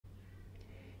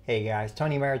Hey guys,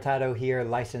 Tony Maritato here,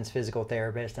 licensed physical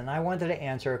therapist, and I wanted to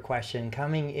answer a question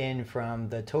coming in from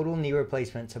the Total Knee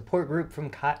Replacement Support Group from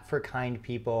Cut for Kind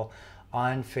People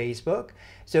on Facebook.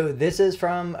 So this is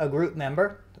from a group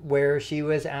member where she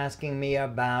was asking me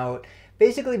about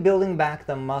basically building back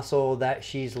the muscle that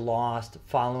she's lost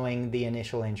following the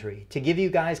initial injury. To give you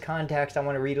guys context, I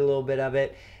want to read a little bit of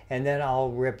it and then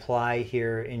I'll reply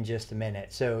here in just a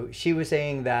minute. So she was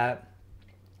saying that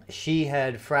she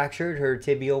had fractured her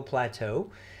tibial plateau.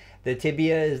 The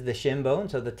tibia is the shin bone,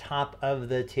 so the top of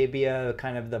the tibia,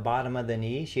 kind of the bottom of the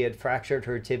knee. She had fractured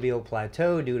her tibial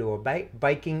plateau due to a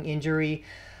biking injury.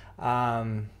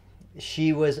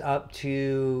 She was up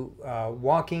to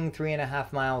walking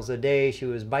 3.5 miles a day. She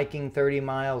was biking 30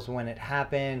 miles when it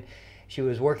happened. She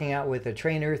was working out with a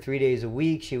trainer 3 days a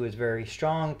week. She was very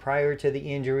strong prior to the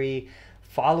injury.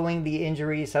 Following the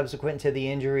injury, subsequent to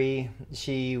the injury,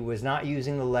 she was not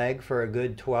using the leg for a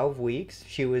good 12 weeks.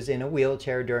 She was in a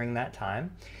wheelchair during that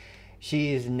time.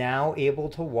 She's now able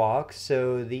to walk.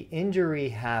 So the injury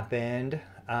happened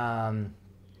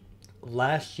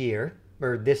last year,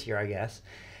 or this year, I guess.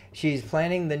 She's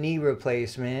planning the knee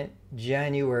replacement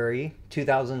January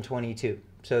 2022.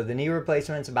 So the knee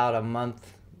replacement's about a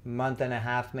month and a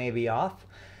half maybe off.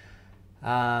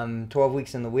 12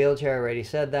 weeks in the wheelchair, I already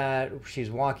said that.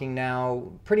 She's walking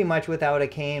now pretty much without a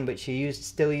cane, but she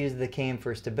still uses the cane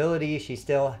for stability. She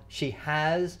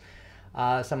has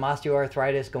some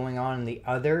osteoarthritis going on in the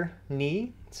other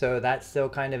knee, so that's still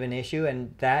kind of an issue,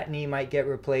 and that knee might get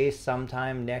replaced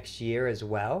sometime next year as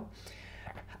well.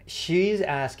 She's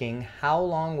asking, how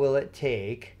long will it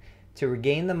take to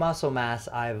regain the muscle mass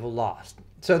I've lost?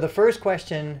 So the first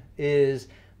question is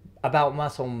about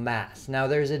muscle mass. Now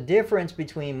there's a difference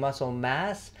between muscle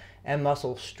mass and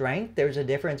muscle strength. There's a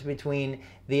difference between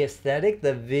the aesthetic,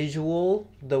 the visual,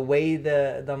 the way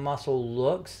the muscle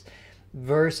looks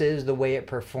versus the way it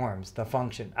performs, the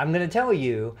function. I'm going to tell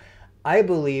you, I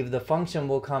believe the function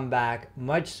will come back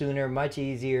much sooner, much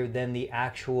easier than the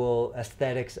actual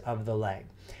aesthetics of the leg.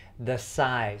 The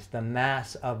size, the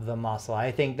mass of the muscle.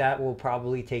 I think that will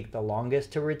probably take the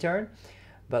longest to return,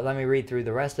 but let me read through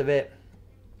the rest of it.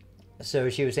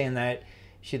 So she was saying that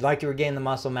she'd like to regain the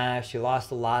muscle mass. She lost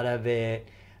a lot of it.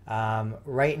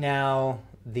 Right now,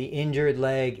 the injured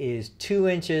leg is 2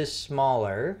 inches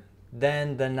smaller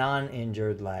than the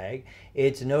non-injured leg.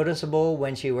 It's noticeable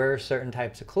when she wears certain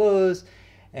types of clothes,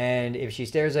 and if she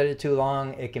stares at it too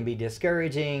long, it can be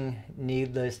discouraging.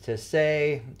 Needless to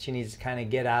say, she needs to kind of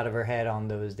get out of her head on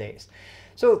those days.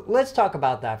 So let's talk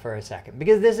about that for a second,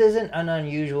 because this isn't an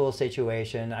unusual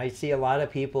situation. I see a lot of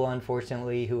people,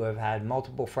 unfortunately, who have had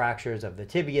multiple fractures of the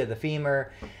tibia, the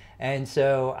femur, and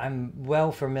so I'm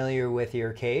well familiar with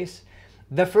your case.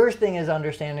 The first thing is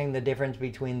understanding the difference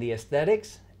between the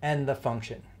aesthetics and the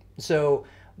function. So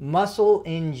muscle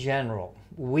in general,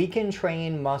 we can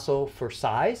train muscle for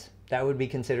size. That would be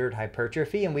considered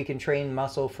hypertrophy, and we can train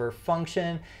muscle for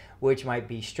function, which might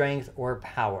be strength or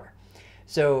power.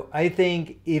 So I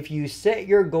think if you set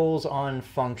your goals on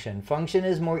function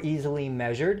is more easily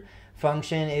measured.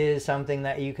 Function is something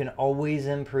that you can always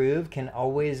improve, can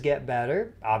always get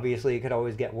better. Obviously, it could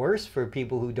always get worse for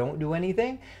people who don't do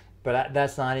anything, but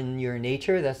that's not in your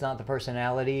nature. That's not the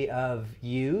personality of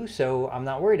you, so I'm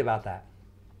not worried about that.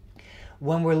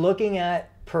 When we're looking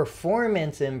at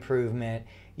performance improvement,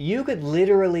 you could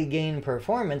literally gain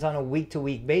performance on a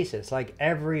week-to-week basis. Like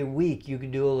every week, you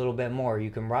could do a little bit more.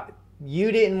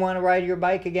 You didn't want to ride your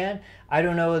bike again. I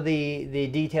don't know the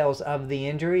details of the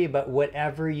injury, but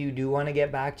whatever you do want to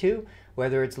get back to,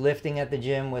 whether it's lifting at the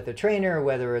gym with a trainer,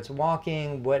 whether it's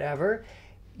walking, whatever,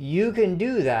 you can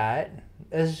do that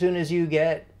as soon as you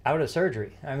get out of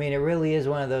surgery. I mean, it really is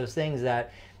one of those things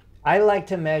that I like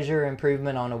to measure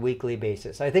improvement on a weekly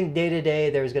basis. I think day to day,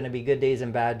 there's going to be good days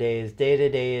and bad days. Day to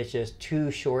day is just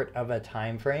too short of a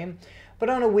time frame. But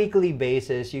on a weekly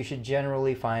basis, you should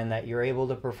generally find that you're able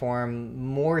to perform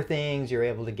more things, you're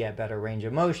able to get better range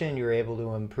of motion, you're able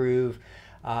to improve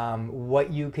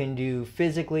what you can do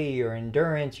physically, your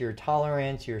endurance, your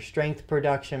tolerance, your strength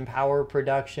production, power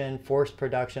production, force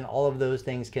production, all of those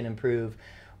things can improve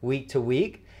week to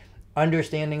week.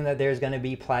 Understanding that there's going to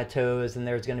be plateaus and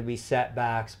there's going to be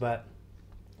setbacks, but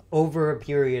over a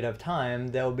period of time,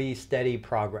 there'll be steady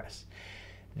progress.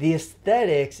 The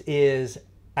aesthetics is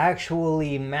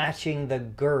actually matching the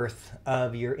girth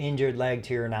of your injured leg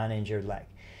to your non-injured leg.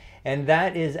 And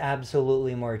that is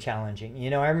absolutely more challenging. You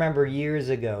know, I remember years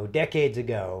ago, decades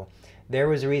ago, there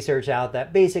was research out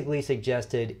that basically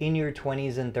suggested in your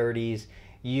 20s and 30s,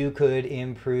 you could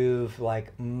improve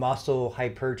like muscle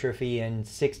hypertrophy in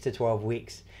 6 to 12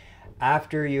 weeks.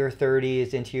 after your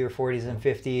 30s into your 40s and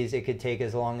 50s, it could take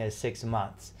as long as 6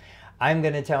 months. I'm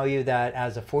going to tell you that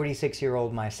as a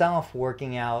 46-year-old myself,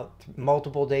 working out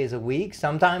multiple days a week,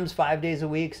 sometimes 5 days a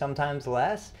week, sometimes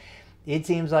less, it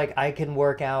seems like I can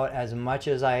work out as much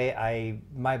as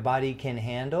my body can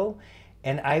handle,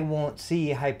 and I won't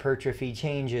see hypertrophy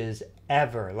changes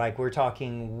ever. Like, we're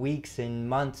talking weeks and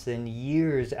months and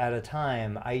years at a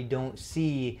time. I don't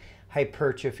see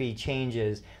hypertrophy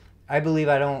changes. I believe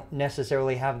I don't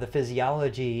necessarily have the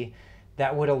physiology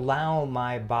that would allow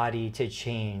my body to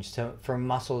change, for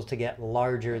muscles to get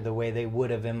larger the way they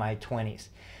would have in my 20s.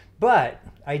 But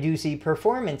I do see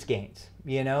performance gains,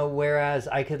 whereas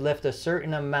I could lift a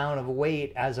certain amount of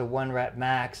weight as a 1 rep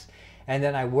max, and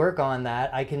then I work on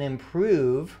that, I can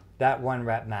improve that 1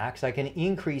 rep max, I can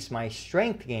increase my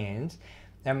strength gains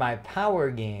and my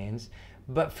power gains.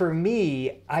 But for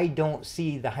me, I don't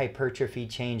see the hypertrophy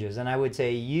changes. And I would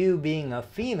say, you being a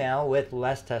female with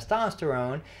less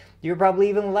testosterone, you're probably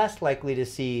even less likely to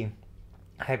see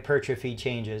hypertrophy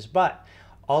changes. But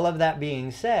all of that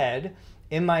being said,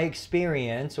 in my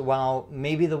experience, while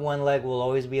maybe the one leg will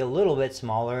always be a little bit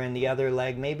smaller and the other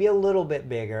leg maybe a little bit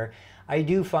bigger, I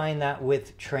do find that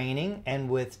with training and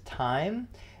with time,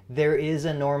 there is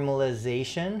a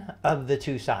normalization of the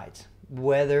two sides.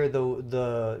 Whether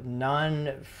the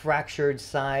non-fractured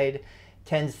side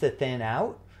tends to thin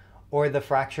out or the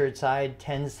fractured side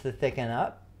tends to thicken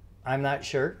up, I'm not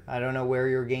sure. I don't know where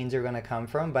your gains are going to come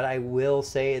from, but I will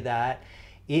say that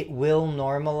it will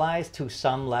normalize to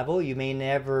some level. You may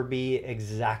never be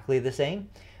exactly the same,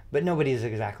 but nobody's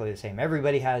exactly the same.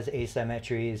 Everybody has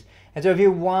asymmetries. And so if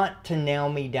you want to nail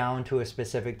me down to a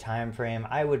specific time frame,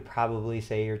 I would probably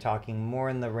say you're talking more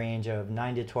in the range of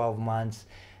 9 to 12 months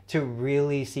to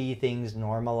really see things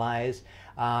normalize.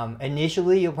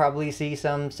 Initially, you'll probably see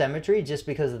some symmetry just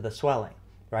because of the swelling,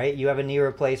 right? You have a knee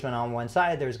replacement on one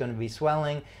side, there's going to be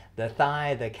swelling, the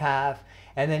thigh, the calf,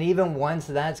 and then even once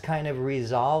that's kind of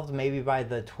resolved, maybe by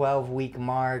the 12-week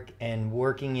mark and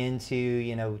working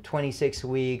into 26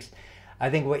 weeks, I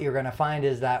think what you're going to find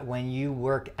is that when you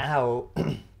work out,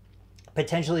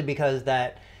 potentially because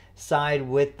that side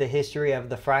with the history of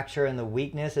the fracture and the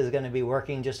weakness is going to be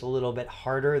working just a little bit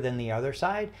harder than the other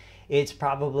side, it's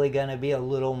probably going to be a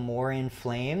little more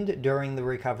inflamed during the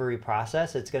recovery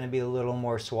process. It's going to be a little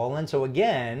more swollen. So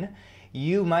again,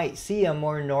 you might see a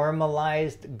more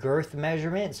normalized girth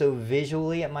measurement. So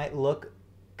visually it might look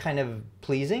kind of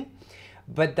pleasing,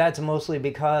 but that's mostly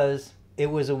because it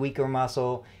was a weaker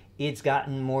muscle. It's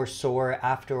gotten more sore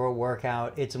after a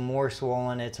workout. It's more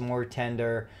swollen. It's more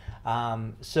tender.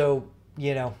 So,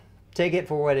 take it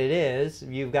for what it is.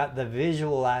 You've got the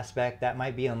visual aspect that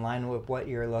might be in line with what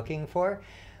you're looking for.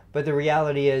 But the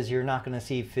reality is you're not going to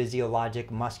see physiologic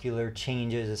muscular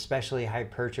changes, especially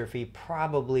hypertrophy,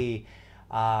 probably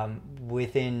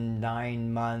within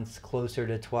 9 months, closer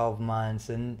to 12 months.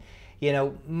 And,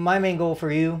 my main goal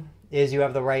for you is you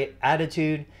have the right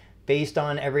attitude based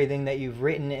on everything that you've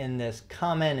written in this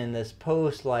comment, in this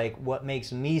post. Like, what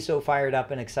makes me so fired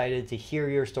up and excited to hear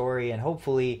your story and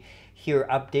hopefully hear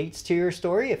updates to your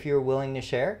story if you're willing to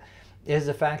share, is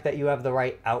the fact that you have the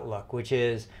right outlook, which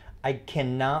is, I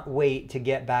cannot wait to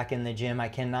get back in the gym. I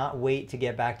cannot wait to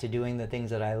get back to doing the things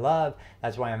that I love.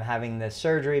 That's why I'm having this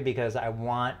surgery, because I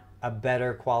want a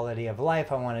better quality of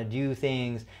life. I want to do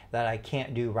things that I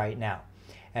can't do right now.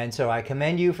 And so I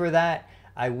commend you for that.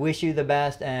 I wish you the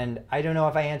best. And I don't know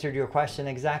if I answered your question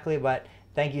exactly, but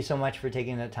thank you so much for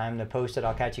taking the time to post it.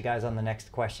 I'll catch you guys on the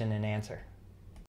next question and answer.